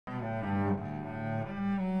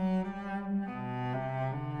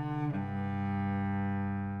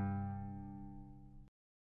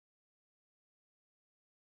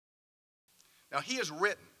Now, he has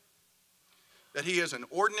written that he is an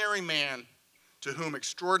ordinary man to whom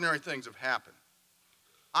extraordinary things have happened.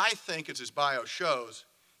 I think, as his bio shows,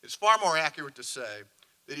 it's far more accurate to say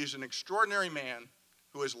that he's an extraordinary man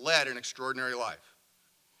who has led an extraordinary life.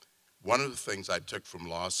 One of the things I took from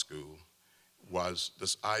law school was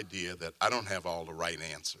this idea that I don't have all the right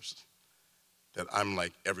answers, that I'm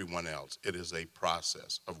like everyone else. It is a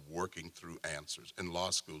process of working through answers, and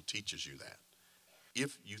law school teaches you that.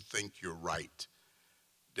 If you think you're right,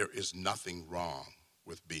 there is nothing wrong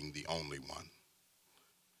with being the only one.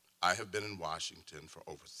 I have been in Washington for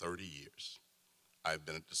over 30 years. I've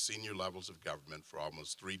been at the senior levels of government for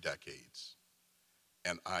almost 3 decades.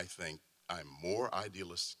 And I think I'm more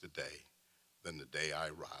idealistic today than the day I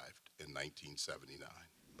arrived in 1979.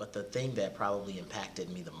 But the thing that probably impacted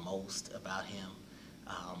me the most about him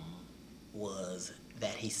was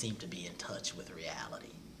that he seemed to be in touch with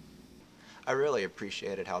reality. I really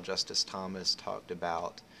appreciated how Justice Thomas talked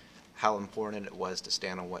about how important it was to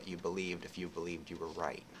stand on what you believed if you believed you were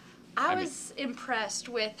right. I was impressed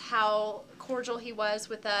with how cordial he was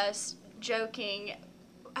with us, joking.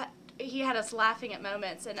 He had us laughing at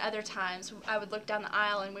moments, and other times I would look down the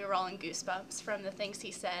aisle and we were all in goosebumps from the things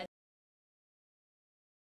he said.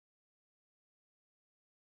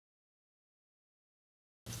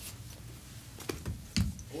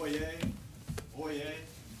 Oyez, oyez,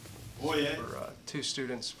 oyez. For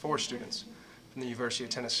 4 students from the University of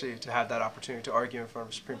Tennessee to have that opportunity to argue in front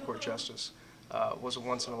of a Supreme Court justice was a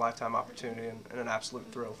once-in-a-lifetime opportunity and an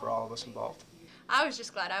absolute thrill for all of us involved. I was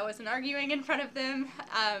just glad I wasn't arguing in front of them.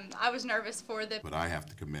 I was nervous for them. But I have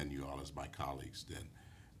to commend you all as my colleagues did,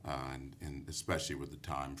 and especially with the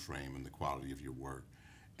time frame and the quality of your work.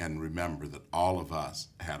 And remember that all of us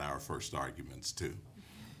had our first arguments too.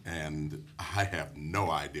 And I have no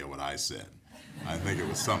idea what I said. I think it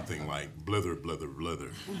was something like blither, blither,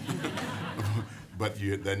 blither. But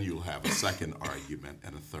then you'll have a second argument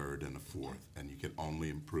and a third and a fourth, and you can only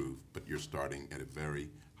improve, but you're starting at a very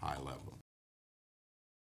high level.